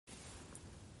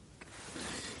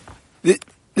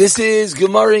This is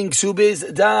Gemara in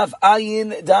Ksubis, Daf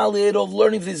Ayin Dalid of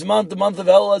learning for this month. The month of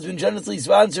Elul has been generously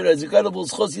sponsored as incredible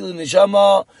Schosil and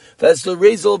Neshama, Pastor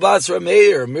Rezel Basra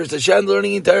Meir, Mirza Shan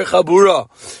learning entire Chabura,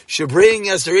 should bring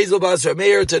Pastor Rezel Basra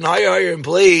Meir to an higher in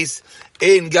place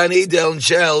in Gan Eden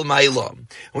Shel Mailam. And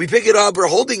we pick it up, we're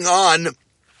holding on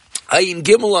Ayin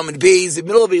Gimel Amid Beis, in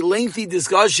the middle of a lengthy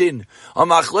discussion on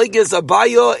Machlekes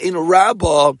Abaya in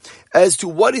Rabbah as to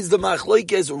what is the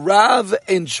Machlekes Rav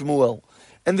and Shmuel.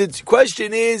 And the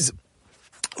question is,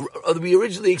 we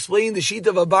originally explained the sheet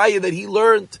of Abaya that he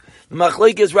learned, the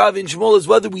Machlekes Rav and Shmuel, is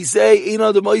whether we say,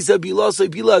 Eina de Moisa Bilasai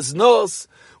Bilas Nos,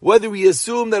 whether we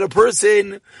assume that a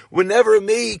person would never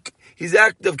make his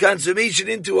act of consummation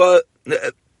into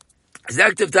his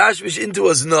act of tashmish into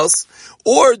a nos,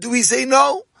 or do we say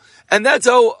no? And that's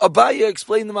how Abaya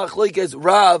explained the Machlekes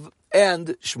Rav and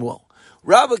Shmuel.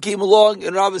 Rava came along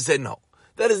and Rava said no.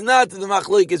 That is not the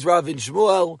Machlekes Rav and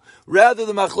Shmuel. Rather,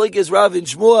 the Machlekes Rav and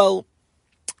Shmuel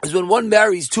is when one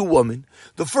marries two women.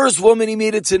 The first woman, he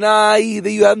made a Tanai that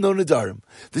you have no Nadarim.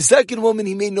 The second woman,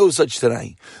 he made no such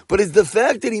Tanai. But is the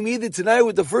fact that he made the Tanai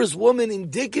with the first woman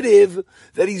indicative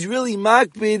that he's really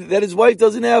makbid, that his wife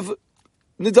doesn't have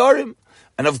Nadarim?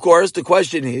 And of course, the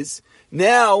question is,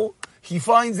 now he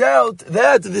finds out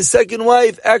that the second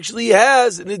wife actually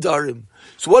has Nadarim.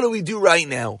 So what do we do right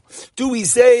now? Do we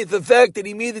say the fact that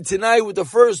he made it tonight with the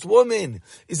first woman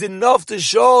is enough to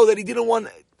show that he didn't want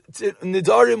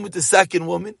Nidarim with the second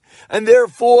woman, and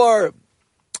therefore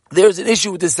there's an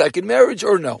issue with the second marriage,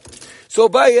 or no? So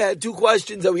Abaya had two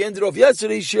questions that we ended off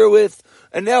yesterday's share with,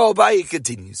 and now Abaya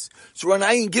continues. So we're on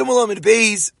Ayin Gimel Amid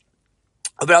Beis,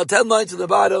 about 10 lines to the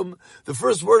bottom. The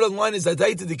first word on the line is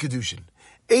Adaita de Kedushin.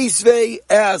 Eisvei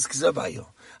asks Abaya,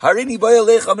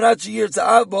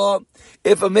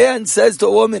 if a man says to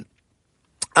a woman,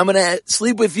 I'm going to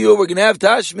sleep with you, we're going to have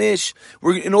tashmish,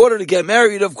 in order to get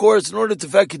married, of course, in order to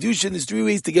fak kedushin, there's 3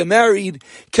 ways to get married,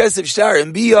 kesef, shtar,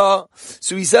 and bia.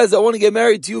 So he says, I want to get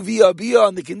married to you via bia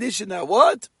on the condition that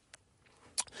what?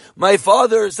 My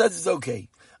father says it's okay.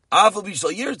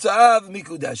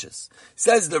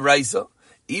 Says the Raisa,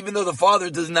 even though the father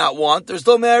does not want, they're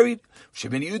still married.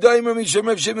 Shimon Yehuda,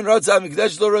 Shimon Ratzav,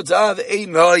 Mikdash lo Ratzav,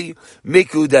 Einoi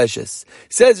Mikudeshes.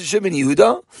 Says Shimon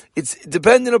Yehuda, it's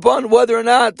dependent upon whether or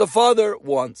not the father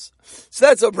wants. So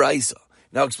that's a brisa.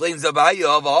 Now explains the Abaya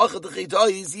of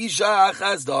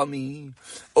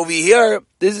over here,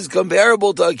 this is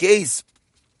comparable to a case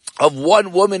of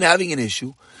one woman having an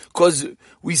issue. Because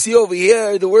we see over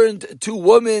here, there weren't two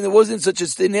women, there wasn't such a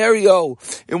scenario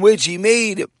in which he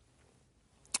made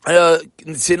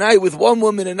Tanai with one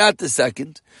woman and not the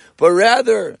second, but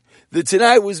rather the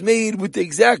Tanai was made with the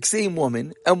exact same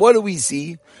woman. And what do we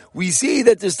see? We see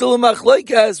that there's still a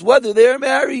machlokes whether they're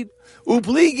married.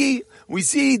 Upligi, we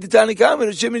see the Tanakhama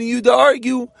and Shimon and Yehuda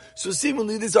argue. So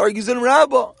seemingly this argues in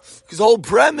Rabbah, because the whole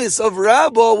premise of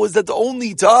Rabbah was that the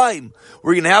only time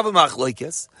we're going to have a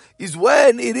machlokes is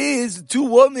when it is two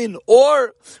women,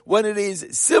 or when it is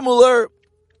similar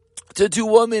to two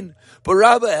women. But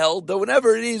Rabbah held that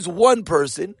whenever it is one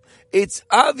person, it's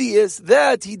obvious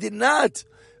that he did not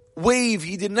waive,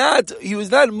 he was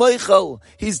not Meichel,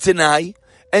 his Tanai.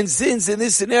 And since in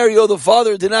this scenario the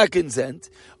father did not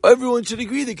consent, everyone should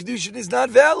agree the Kedushin is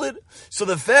not valid. So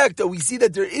the fact that we see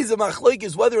that there is a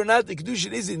machlokes whether or not the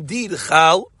Kedushin is indeed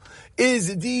Chal,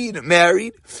 is indeed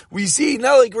married, we see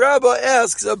now like Rabbah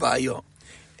asks Abaya.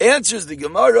 Answers the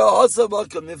Gemara,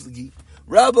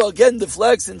 Rabbah again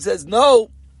deflects and says, no,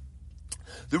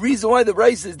 the reason why the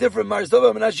rice is different,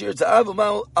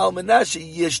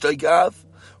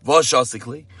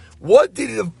 what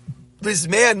did this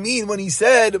man mean when he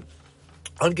said,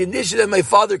 on condition that my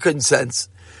father consents?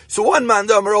 So one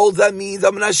mandamar holds that means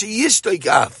that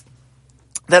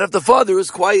if the father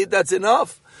is quiet, that's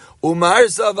enough. Umar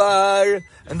Savar,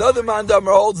 and the other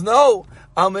mandamar holds no.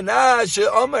 The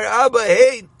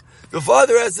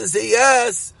father has to say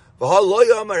yes.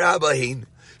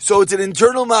 So it's an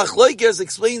internal machlokes,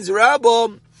 explains Rabbah,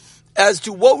 as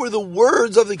to what were the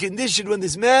words of the condition when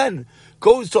this man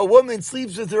goes to a woman,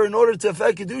 sleeps with her in order to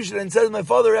affect kedushin, and says, my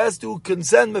father has to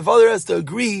consent, my father has to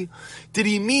agree. Did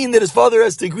he mean that his father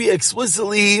has to agree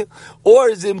explicitly, or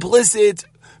is implicit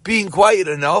being quiet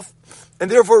enough?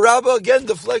 And therefore Rabbah again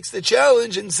deflects the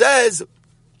challenge and says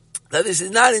that this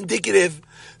is not indicative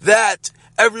that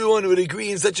everyone would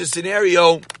agree in such a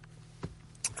scenario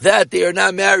that they are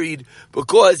not married,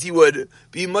 because he would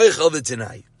be Meichel the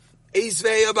Tanai.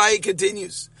 Eisvei Abaya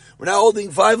continues. We're now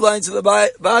holding 5 lines to the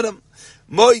bottom.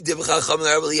 Moidiv Chacham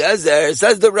Rav Eliezer,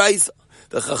 says the Raisa.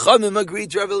 The Chachamim agree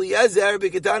to Rav Eliezer,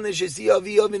 B'ketana Shesi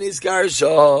Aviyah Min Iskar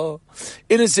Shah.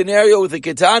 In a scenario with a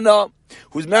Ketana,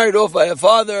 who was married off by her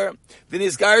father,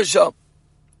 v'nizkarsha.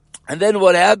 And then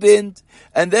what happened?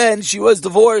 And then she was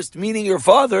divorced, meaning her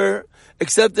father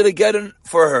accepted a get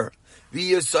for her. And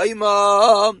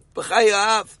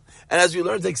as we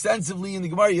learned extensively in the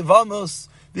Gemara Yevamos,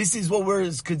 this is what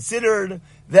was considered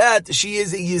that she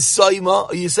is a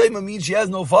Yisayma. A Yisayma means she has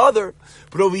no father.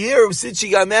 But over here, since she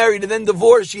got married and then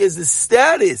divorced, she has the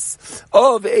status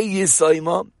of a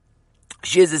Yisayma.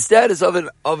 She has the status of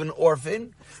an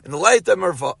orphan in the lifetime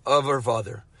of her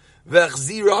father.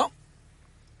 Vechzira.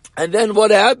 And then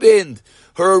what happened?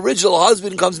 Her original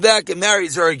husband comes back and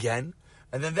marries her again.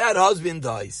 And then that husband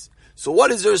dies. So what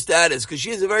is her status? Because she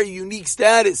has a very unique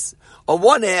status. On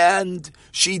one hand,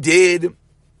 she got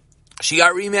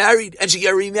remarried. And she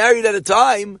got remarried at a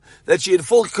time that she had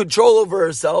full control over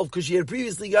herself because she had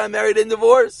previously gotten married and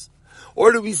divorced.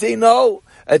 Or do we say no?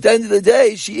 At the end of the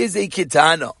day, she is a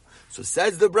kitana. So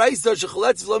says the Brisa,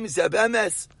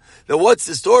 that what's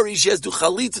the story? She has to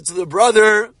chalitza to the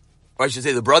brother, or I should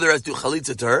say the brother has to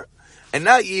chalitza to her, and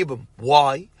not Yibam.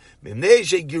 Why? Because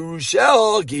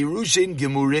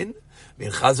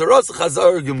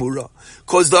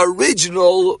the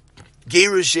original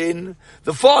Gerushin,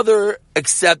 the father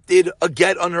accepted a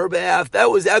get on her behalf. That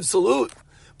was absolute.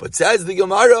 But says the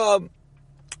Gemara,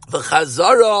 the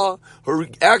Chazara, her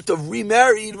act of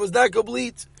remarried was not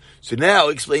complete. So now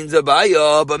explains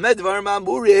Abaya, Bamedvar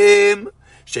Mamurim,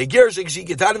 Shegir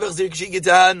Shekshikitana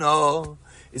Vechzir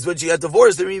is when she got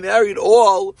divorced and remarried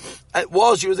all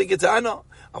while she was a Gitana.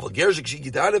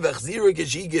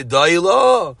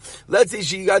 Let's say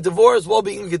she got divorced while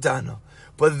being a Gitana.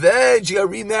 But then she got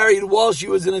remarried while she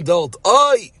was an adult.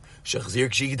 Or she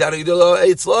actually got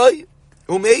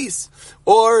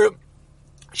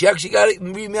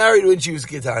remarried when she was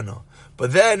Gitana.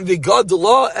 But then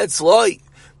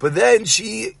But then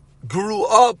she grew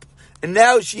up and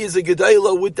now she is a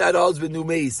Gedayla with that husband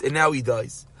Umeis, and now he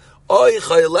dies.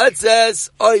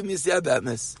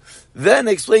 Then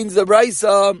explains the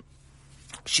Brisa,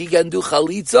 she can do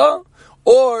Chalitza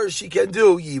or she can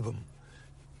do Yibam.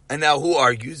 And now who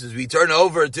argues? As we turn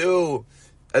over to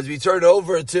Ayin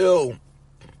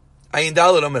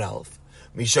Dalet Amud Aleph.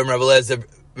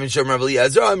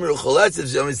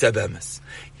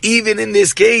 Even in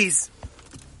this case,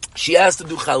 she has to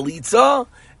do Chalitza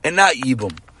and not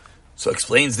Yibam. So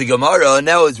explains the Gemara, and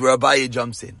now it's where Abaye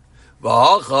jumps in.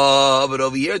 But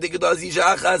over here, this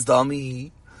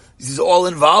is all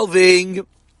involving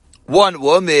one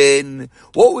woman.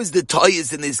 What was the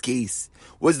tayis in this case?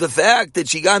 Was the fact that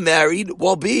she got married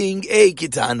while being a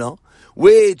kitana,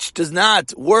 which does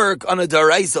not work on a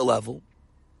daraisa level.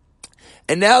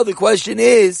 And now the question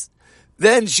is,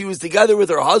 then she was together with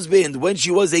her husband when she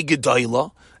was a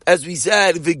gedayla. As we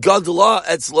said, v'gadla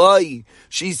etzlai,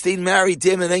 she stayed married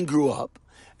to him and then grew up.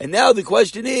 And now the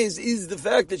question is the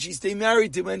fact that she stayed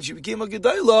married to him when she became a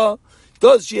Gedayla,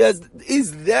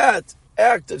 is that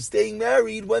act of staying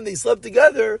married when they slept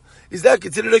together, is that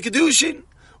considered a Kedushin?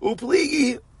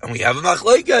 Upligi. And we have a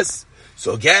Machlaikas.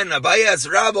 So again, Abaye asks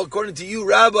Rabbi, according to you,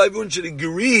 Rabbi, everyone should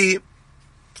agree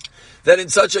that in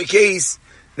such a case,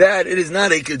 that it is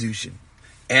not a Kedushin.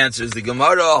 Answers the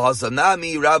Gemara,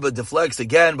 Hasanami, Rabbi deflects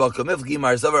again, Balkamifki,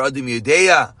 Marsavar Adim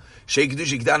Yudeya, Shei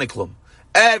Kedushin Kedaniklum.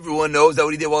 Everyone knows that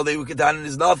what he did while they were Ketanin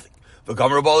is nothing.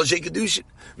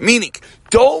 Meaning,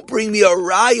 don't bring me a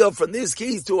raya from this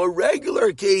case to a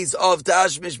regular case of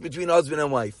tashmish between husband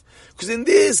and wife. Because in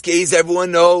this case,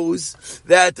 everyone knows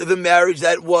that the marriage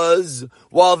that was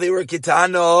while they were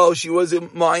Ketana, she was a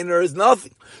minor, is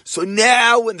nothing. So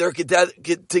now when they're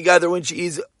together, when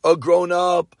she's a grown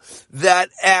up, that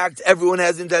act, everyone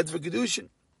has intent for Kedushin.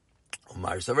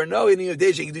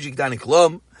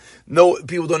 No,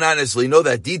 people do not necessarily know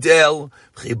that detail.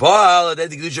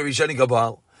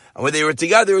 And when they were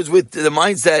together, it was with the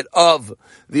mindset of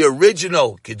the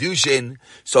original Kedushin.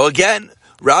 So again,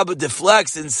 Rabbi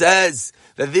deflects and says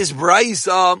that this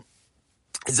Braisa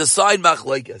is a side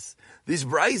machlaikas. This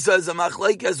Braisa is a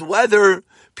machlaikas whether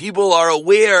people are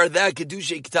aware that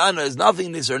Kedushin Ketana is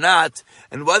nothingness or not,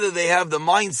 and whether they have the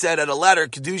mindset at a latter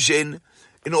Kedushin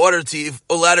in order to,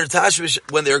 a latter Tashmish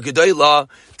when they're Gedayla,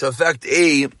 to affect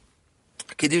a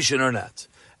Kedushin or not.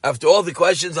 After all the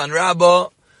questions on Rabbah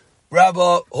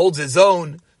holds his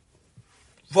own.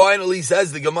 Finally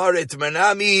says the Gemara,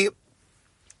 Tmanami,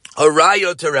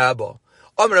 Harayo to Rabbah.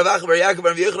 If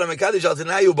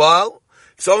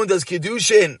someone does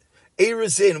Kedushin,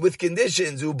 Erisin, with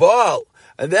conditions, Ubal,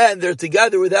 and then they're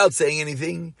together without saying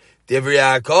anything, just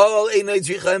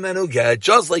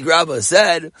like Rabbah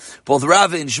said, both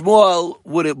Rav and Shmuel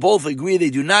would both agree they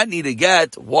do not need a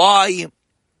get. Why?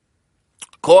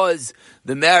 Because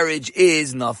the marriage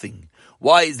is nothing.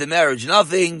 Why is the marriage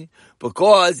nothing?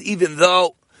 Because even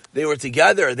though they were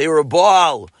together, they were a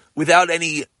Baal without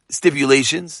any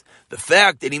stipulations. The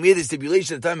fact that he made the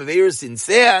stipulation at the time of Erusin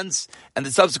stands, and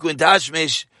the subsequent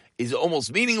Tashmish is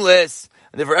almost meaningless,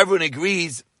 and therefore everyone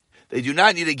agrees they do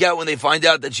not need a get when they find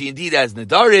out that she indeed has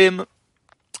Nadarim,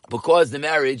 because the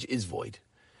marriage is void.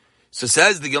 So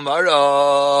says the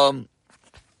Gemara,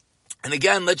 and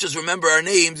again, let's just remember our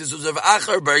names. This was Rav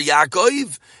Achar bar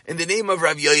Yaakov in the name of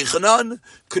Rav Yochanan,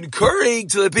 concurring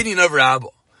to the opinion of Rabba.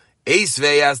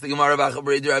 Eisvei asked the Gemara Rav Achar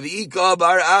bar Rav Ika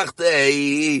bar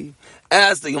Achtei.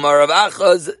 Asked the Gemara Rav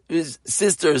Acha's his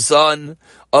sister's son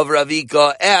of Rav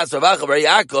Ika, asked Rav Achar bar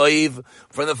Yaakov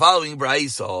from the following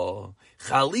brayso.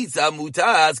 Chalitza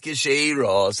mutas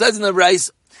kesheira. Says in the brayso,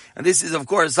 and this is of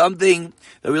course something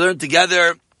that we learned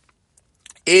together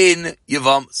in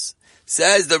Yevamos.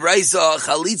 Says the brayso,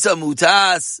 chalitza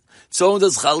mutas. Someone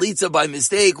does chalitza by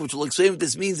mistake, which will explain what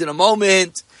this means in a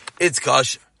moment. It's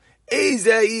kosher.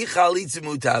 Ezei chalitza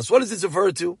mutas. What does this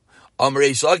refer to?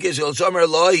 Amrei shakish el shomer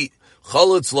loi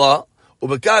chalitzla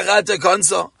ubekach ata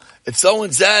kansa. If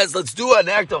someone says, let's do an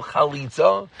act of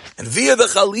chalitza, and via the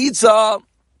chalitza,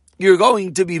 you're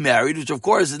going to be married, which of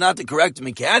course is not the correct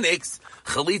mechanics.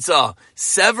 Chalitza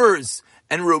severs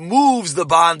and removes the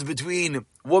bond between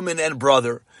woman and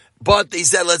brother. But they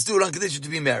said, let's do it on condition to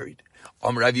be married.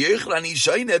 Explains Rav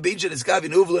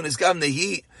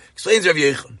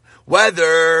Yochanan,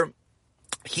 whether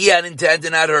he had intent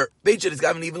and not her,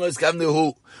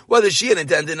 whether she had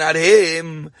intent and not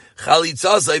him,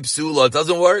 it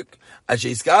doesn't work.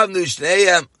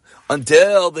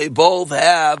 Until they both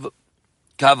have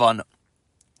kavanah.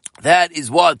 That is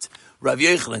what Rav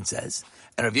Yochanan says.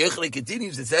 And Rav Yochanan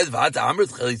continues, it says,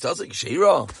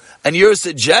 and you're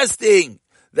suggesting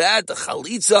that the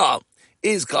chalitza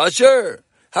is kosher?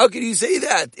 How can you say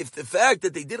that? If the fact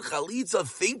that they did chalitza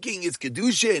thinking it's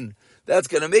kedushin, that's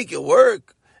going to make it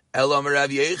work. Elam Rav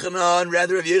Yochanan,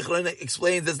 rather Rav Yochanan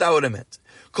explains that's not what I meant.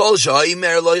 Kol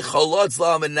sha'imer loy cholotz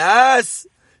la manas,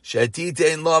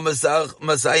 shetitein la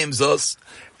masayim zos.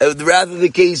 Rather the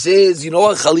case is, you know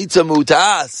what chalitza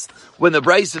mutas, when the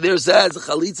Brisa there says,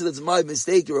 chalitza, that's my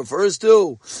mistake, it refers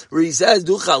to, where he says,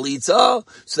 do chalitza,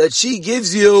 so that she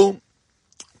gives you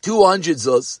 200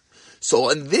 zuz. So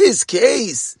in this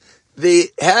case, they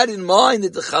had in mind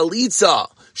that the chalitza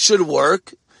should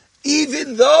work,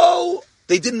 even though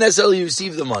they didn't necessarily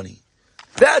receive the money.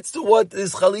 That's what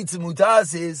this chalitza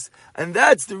mutas is, and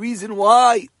that's the reason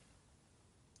why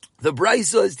the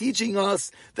Brisa is teaching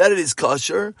us that it is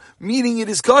kosher, meaning it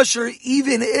is kosher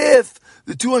even if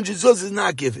the 200 zuz is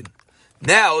not given.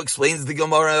 Now explains the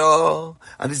Gemara,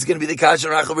 and this is going to be the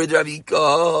kasher Rachav Rav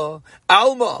Ika,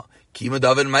 Alma. Kima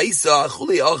David Maisa,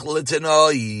 Chuli Achla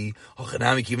Tanai,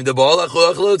 Hachanami Kima Dabal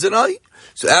Achla Tanai.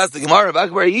 So ask the Gemara, Rav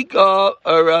Achbar Yika,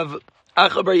 or Rav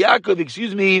Achbar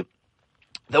Yaakov,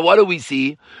 that what do we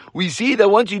see? We see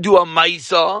that once you do a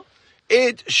Maisa,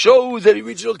 it shows that the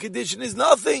original condition is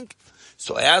nothing.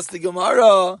 So I asked the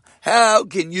Gemara, how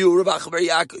can you, Rav Achbar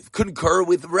Yaakov, concur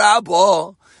with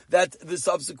Rabbah that the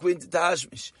subsequent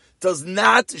Tashmish does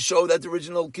not show that the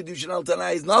original Kedushin al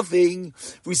Tanai is nothing?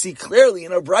 We see clearly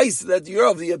in our Brisa that you're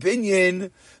of the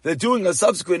opinion that doing a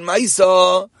subsequent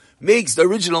Maisa makes the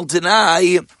original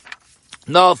Tanai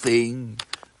nothing.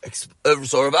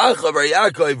 So Rav Achar bar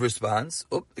Yaakov responds,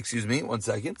 one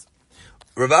second.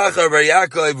 Rav Achar bar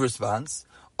Yaakov responds,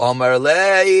 Amar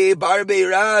lei Barbei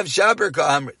Rav Shaper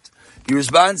Ka'amrit. He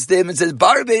responds to him and says,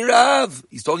 Barbei Rav.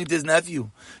 He's talking to his nephew.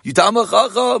 Yutama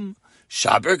Chacham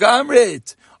Shaper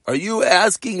Ka'amrit. Are you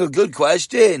asking a good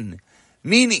question?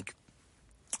 Meaning,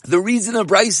 the reason a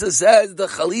Brisa says the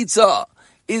chalitza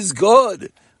is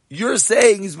good, you're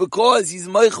saying is because he's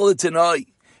Meichel Tanai.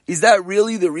 Is that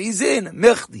really the reason?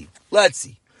 Mechdi. Let's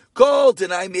see. Kol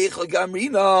Tanai Meichel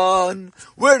Gamrinan.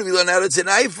 Where do we learn how to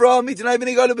Tanai from? Tanai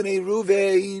B'nai Gad B'nai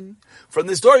Ruvain. From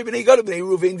the story, B'nai Gad B'nai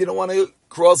Ruvain didn't want to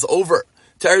cross over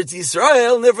to Eretz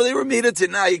Yisrael, and therefore they were made a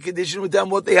Tanai, a condition with them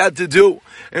what they had to do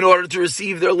in order to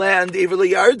receive their land, Ever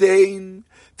Yardain.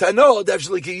 Tano,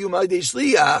 Davshli Kiyum Adei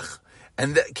Shliach,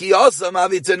 and Kiyasam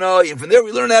Avi Tanai. And from there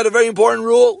we learn out a very important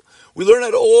rule. We learn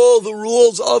out all the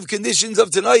rules of conditions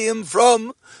of Tanaim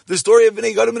from the story of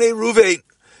B'nai Gad B'nai Ruvain.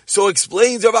 So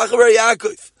explains Rav Achar bar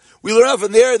Yaakov. We learn out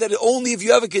from there that only if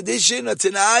you have a condition, a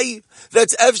Tanai,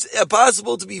 that's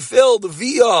possible to be filled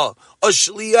via a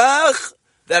Shliach,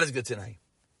 that is good Tanai.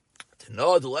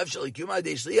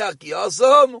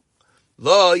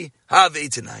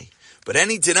 But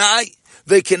any Tanai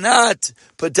that cannot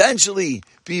potentially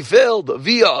be filled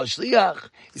via a Shliach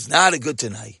is not a good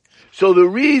Tanai. So the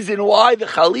reason why the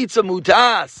Chalitza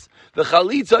Mutas, the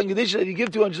Chalitza and condition that you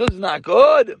give 200 is not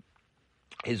good,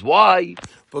 is why?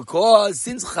 Because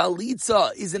since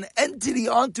chalitza is an entity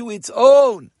unto its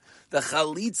own, the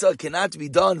chalitza cannot be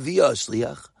done via a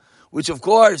shliach, which of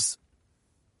course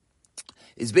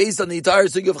is based on the entire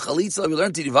sugi of chalitza we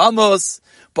learned in Ivamos.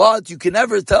 But you can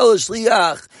never tell a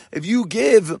shliach,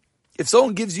 if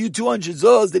someone gives you 200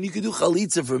 zuz, then you can do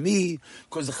chalitza for me,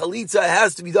 because the chalitza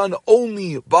has to be done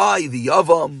only by the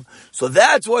yavam. So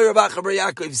that's why Rav Acha bar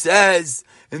Yaakov says,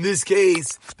 in this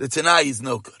case, the Tanai is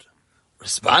no good.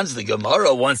 Responds the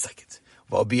Gemara, 1 second.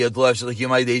 But Tashmish,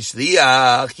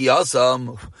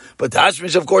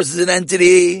 of course, is an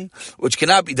entity which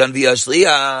cannot be done via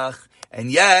shliach,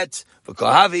 and yet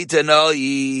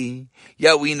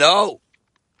we know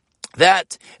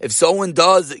that if someone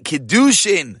does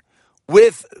kiddushin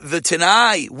with the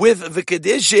Tanai, with the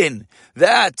Kedushin,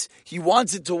 that he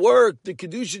wants it to work, the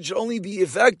Kedushin should only be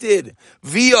effected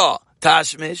via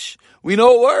Tashmish. We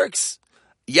know it works.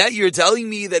 Yet you're telling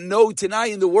me that no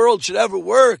Tanai in the world should ever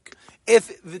work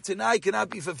if the Tanai cannot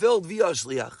be fulfilled via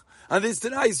Shliach. And this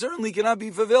Tanai certainly cannot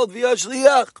be fulfilled via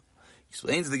Shliach.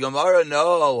 Explains the Gemara,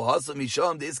 no,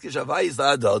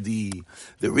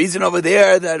 the reason over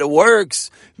there that it works,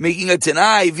 making a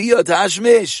Tanai via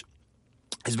Tashmish,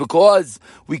 is because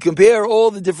we compare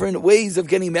all the different ways of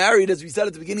getting married, as we said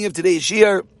at the beginning of today's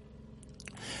shir.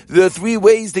 There are 3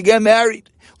 ways to get married.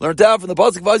 Learned out from the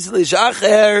pasuk Vasilei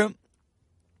Shacher.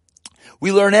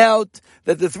 We learn out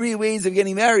that the 3 ways of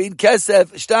getting married,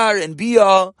 kesef, shtar, and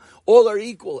bia, all are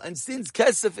equal. And since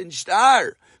kesef and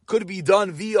shtar could be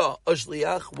done via a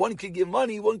shliach, one could give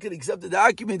money, one could accept a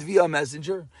document via a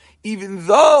messenger, even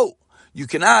though you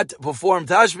cannot perform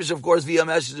tashmish, of course, via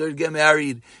messenger to get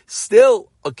married, still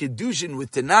a kedushin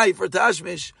with tanai for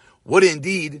tashmish would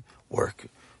indeed work.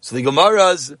 So the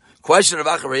Gemara's question of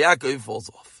Acha bar Yaakov falls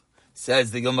off.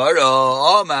 Says the Gemara,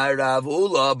 Amar Rav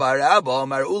Ula bar Abba,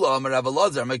 Amar Ula, Amar Rav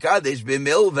Elazar, Mekadesh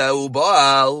b'milva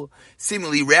u'baal.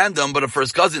 Seemingly random, but a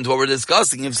first cousin to what we're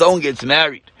discussing. If someone gets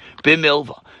married,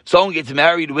 b'milva, someone gets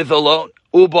married with a loan,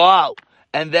 u'baal,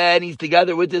 and then he's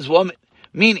together with this woman,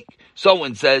 meaning,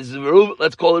 someone says,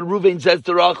 let's call it Reuven says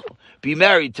to Rachel, be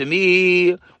married to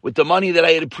me with the money that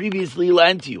I had previously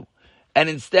lent you. And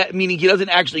instead, meaning he doesn't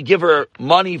actually give her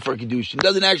money for Kedushin,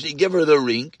 doesn't actually give her the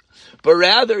ring, but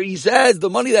rather he says, the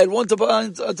money that I once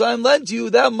upon a time lent you,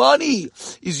 that money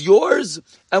is yours,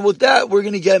 and with that, we're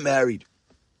going to get married.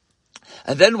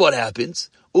 And then what happens?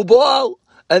 Ubal,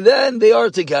 and then they are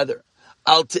together.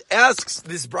 Asks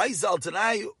this Bryce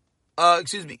Al-Tanai, Al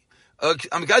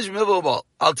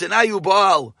Tanayu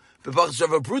Baal,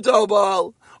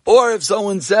 or if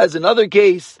someone says another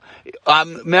case,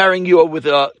 I'm marrying you with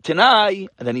a Tanai,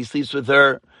 and then he sleeps with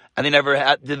her, and they never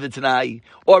did the Tanai,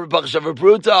 or if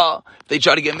they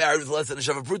try to get married with less than a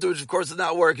Shavapruta, which of course does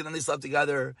not work, and then they slept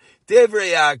together.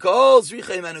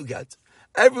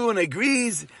 Everyone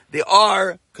agrees they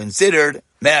are considered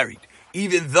married,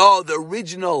 even though the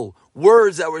original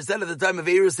words that were said at the time of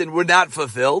Erusin were not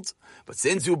fulfilled. But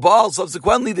since Ubal,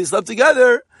 subsequently they slept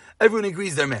together, everyone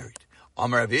agrees they're married.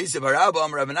 Similarly,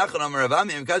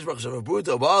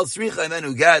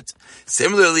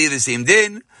 the same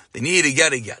din, they need to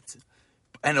get a get.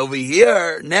 And over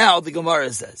here, now the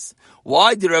Gemara says,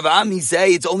 why did Rav Ami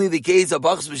say it's only the case of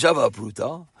Bachs B'Shava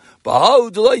Pruta?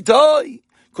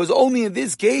 Because only in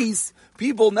this case,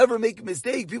 people never make a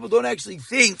mistake. People don't actually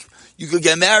think you could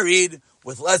get married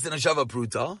with less than a Shava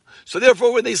Pruta. So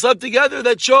therefore, when they slept together,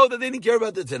 that showed that they didn't care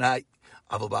about the Tanai.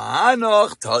 But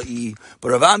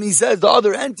Rav Ami says the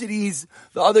other entities,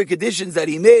 the other conditions that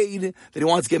he made, that he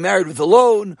wants to get married with a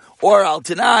loan, or al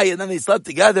Tanai, and then they slept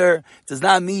together, does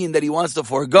not mean that he wants to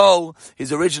forego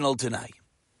his original Tanai.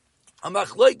 A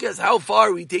machlokes how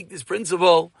far we take this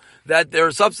principle that their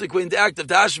subsequent act of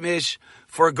Tashmish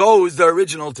forgoes the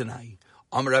original Tanai.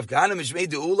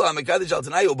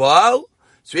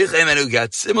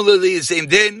 Similarly, the same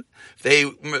din, they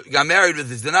got married with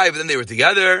his Tanai, but then they were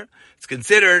together. It's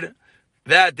considered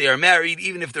that they are married,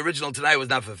 even if the original Tanai was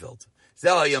not fulfilled.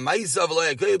 This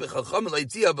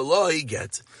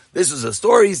is a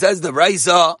story, says the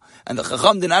Raisa, and the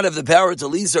Chacham did not have the power to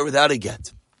lease her without a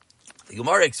get. The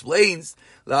Gemara explains,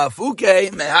 that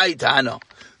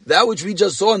which we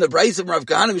just saw in the Brayso of Rav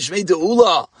Kahana Mishmei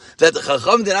De'ula, that the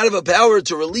Chacham did not have a power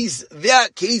to release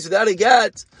that case without a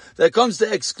get, that comes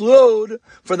to exclude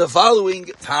from the following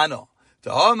Tana.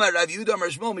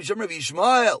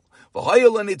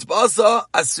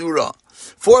 Asura.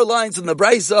 4 lines in the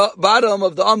Brayso, bottom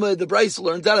of the Amud, the Brayso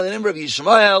learned out in the name of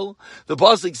Yishmael. The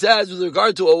pasuk says, with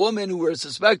regard to a woman who were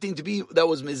suspecting to be, that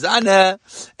was Mizaneh,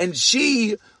 and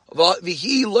she, was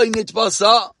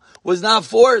not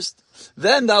forced,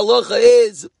 then the halacha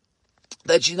is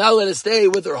that she's not let to stay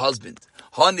with her husband.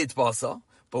 hanit basa.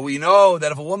 But we know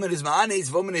that if a woman is ma'anes,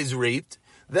 if a woman is raped,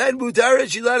 then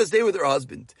mutaris, she's allowed to stay with her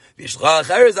husband.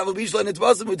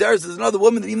 Mutaris is another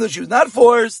woman that even though she was not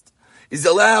forced, is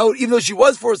allowed, even though she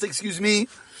was forced,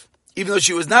 even though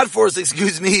she was not forced,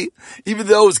 even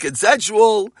though it was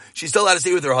consensual, she's still allowed to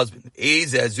stay with her husband.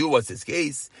 What's this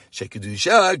case? She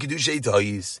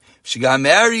got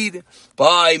married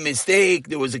by mistake,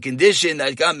 there was a condition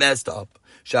that got messed up.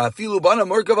 That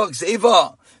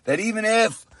even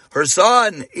if her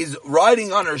son is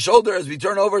riding on her shoulder as we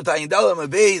turn over to Ayin Dalet Amud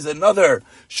Beis, another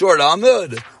short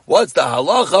Amud. What's the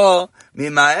halacha? The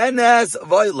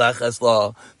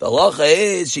halacha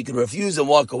is she can refuse and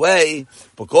walk away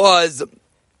because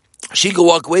she can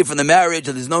walk away from the marriage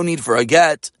and there's no need for a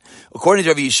get. According to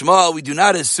Rabbi Yishmael, we do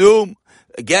not assume,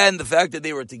 again, the fact that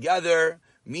they were together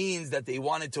means that they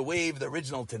wanted to waive the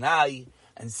original Tanai.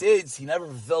 And since he never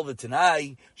fulfilled the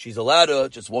Tanai, she's allowed to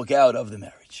just walk out of the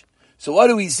marriage. So what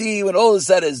do we see when all is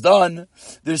said is done?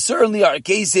 There certainly are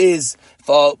cases if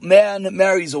a man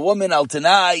marries a woman al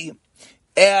Tanai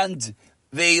and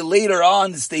they later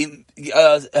on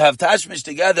have tashmish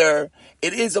together,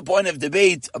 it is a point of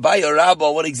debate by a rabbi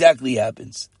what exactly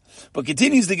happens. But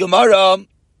continues the Gemara,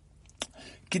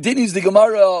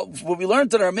 what we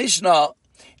learned in our Mishnah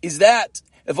is that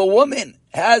if a woman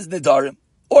has nidarim,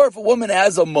 or if a woman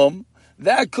has a mum,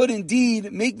 that could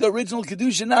indeed make the original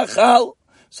kedusha nachal.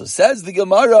 So says the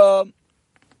Gemara,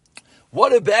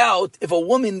 what about if a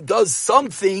woman does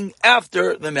something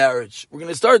after the marriage? We're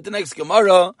going to start the next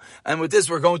Gemara, and with this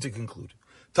we're going to conclude.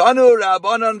 Tanu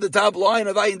Rabbanan, the top line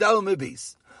of Ayin Dalet Amud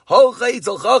Beis. Hol chayitz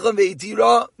al chacham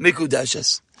ve'itira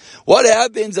mikudeshes. What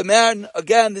happens? A man,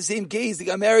 again, the same case, he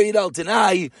got married al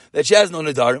Tanai, that she has no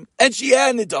nidarim, and she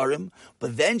had nidarim,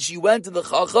 but then she went to the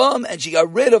chacham and she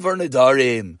got rid of her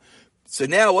nidarim. So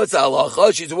now what's the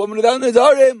halacha? She's a woman without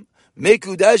nidarim.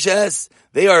 Mikudeshes,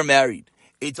 they are married.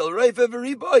 Let's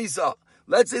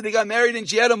say they got married and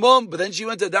she had a mum, but then she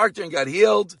went to a doctor and got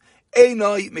healed.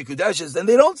 Einoi mikudeshes, then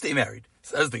they don't stay married.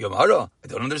 Says the Gemara, I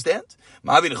don't understand.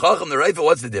 Ma'avin chacham the reifa,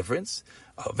 what's the difference?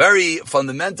 A very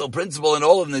fundamental principle in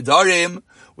all of Nidarim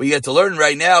we get to learn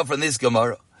right now from this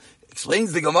Gemara.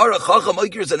 Explains the Gemara, chacham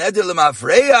oikers an eder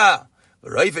lemafreya.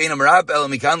 That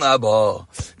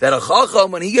a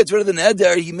chacham, when he gets rid of the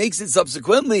neder, he makes it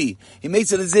subsequently. He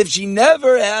makes it as if she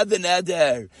never had the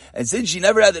neder. And since she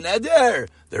never had the neder,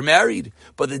 they're married.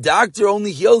 But the doctor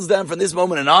only heals them from this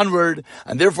moment and onward.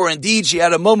 And therefore, indeed, she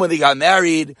had a moment when they got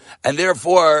married. And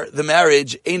therefore, the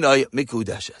marriage, einoi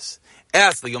mikudeshes.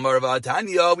 Ask the Gemara about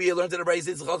Tanya. We learned in the Brayis,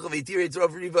 it's chacham v'tir, it's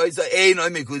rof riva, einoi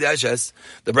mikudeshes.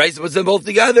 The Brayis puts them both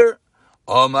together.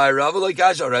 Oh my Rav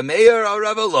Loikash, or Rameir, or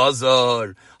Rav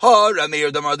Lazar. Oh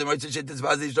Rameir, the Mardim Ritzit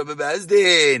Tzvazish Rabbi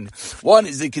Bezdin. One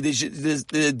is the condition,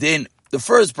 the din. The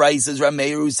first price is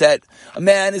Rameir, who said a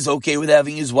man is okay with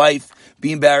having his wife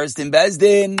be embarrassed in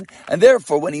Bezdin, and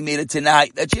therefore when he made it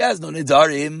tonight that she has no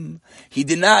nidarim, he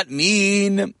did not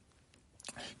mean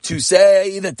to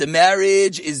say that the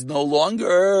marriage is no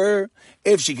longer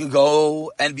if she could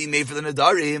go and be made for the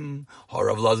Nadarim.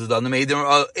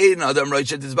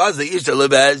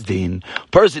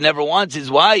 Person never wants his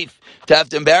wife to have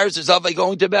to embarrass herself by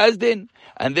going to Bezdin.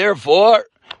 And therefore,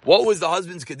 what was the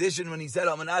husband's condition when he said,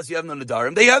 Amanas, you have no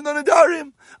Nadarim? They have no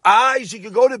Nadarim. She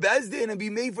could go to Bezdin and be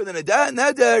made for the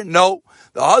Nadar. No,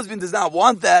 the husband does not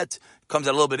want that. Comes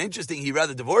out a little bit interesting. He'd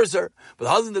rather divorce her. But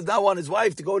the husband does not want his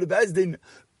wife to go to Bezdin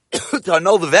to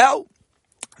annul the vow.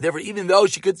 Therefore, even though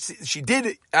she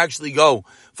did actually go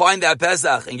find that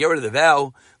Pesach and get rid of the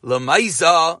vow,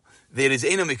 Lamaisa, there is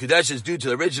Eino Mikudeshes due to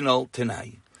the original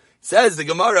Tanai. Says the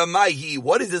Gemara, Maihi,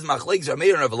 what is this Machlekes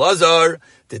Rameir and Rav Lazar?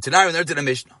 The Tanai and to the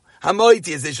Mishnah. Hamoiti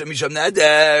is this Misham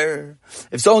Neder.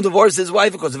 If someone divorces his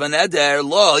wife because of a Neder,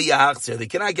 Lo Yachzer, they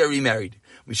cannot get remarried.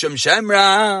 Misham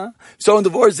Shemra, someone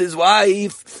divorced his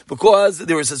wife because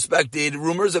there were suspected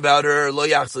rumors about her, Lo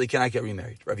Yachzer, they cannot get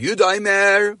remarried. Rav Yehuda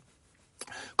Omer,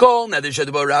 Kol Neder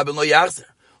Shadabar Rabim Lo Yachzer.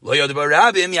 Lo Yadabar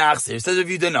Rabim Yachzer. Says if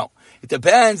you don't know. It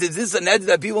depends, is this a neder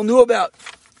that people knew about?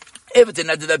 If it's a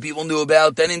neder that people knew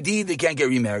about, then indeed they can't get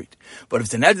remarried. But if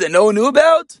it's a neder that no one knew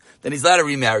about, then he's allowed to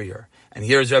remarry her. And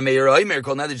here's Rameir Omer,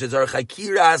 Kol Neder Shadar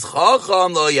Chakiras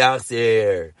Chacham Lo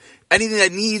Yachzer. Anything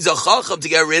that needs a chacham to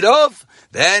get rid of,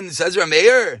 then says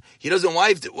Rameir, he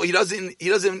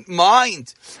doesn't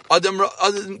mind.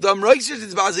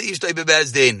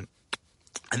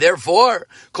 And therefore,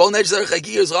 Kol Neder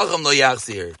Chakiras Chacham Lo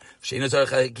Yachzer. Sheina Tzar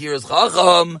Chakiras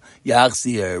Chacham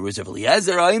Yachzer. Whereas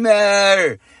Eliezer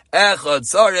Omer, echad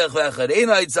tzarich v'echad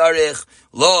einay tzarich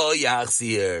lo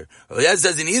yachsir. Rabbi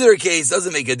says in either case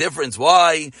doesn't make a difference.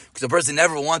 Why? Because the person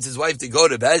never wants his wife to go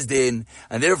to Bezdin,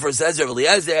 and therefore says Rabbi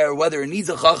Eliezer, whether it needs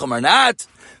a chacham or not,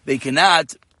 they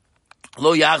cannot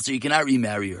lo yachsir. You cannot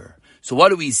remarry her. So what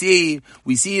do we see?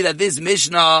 We see that this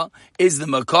Mishnah is the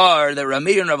makar that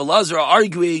Rameir and Rav Elazar are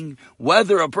arguing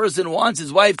whether a person wants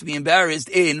his wife to be embarrassed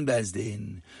in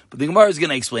Bezdin. But the Gemara is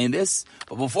going to explain this.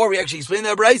 But before we actually explain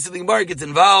that brayso, the Gemara gets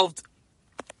involved.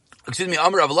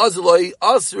 Amar Rav Elazar loy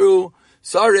asru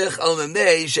sarich al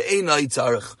memnei she'enai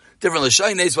tzarich. Different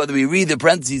l'shaynes, whether we read the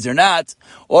parentheses or not,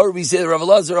 or we say that Rav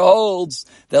Elazar holds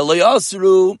that loy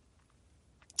asru,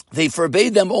 they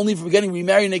forbade them only from getting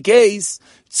remarried in a case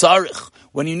tzarich,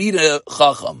 when you need a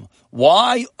chacham.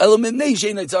 Why?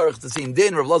 It's the same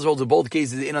din. Rav Elazar holds in both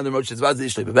cases in under Moshe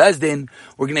Bezdin.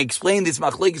 We're going to explain this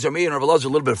machlekes Rameir and Rav Elazar a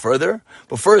little bit further.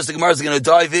 But first, the Gemara is going to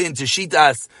dive into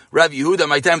Shitas Rav Yehuda.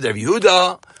 My time to Rav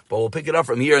Yehuda, but we'll pick it up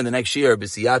from here in the next year.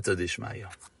 B'siyata d'ishmaya.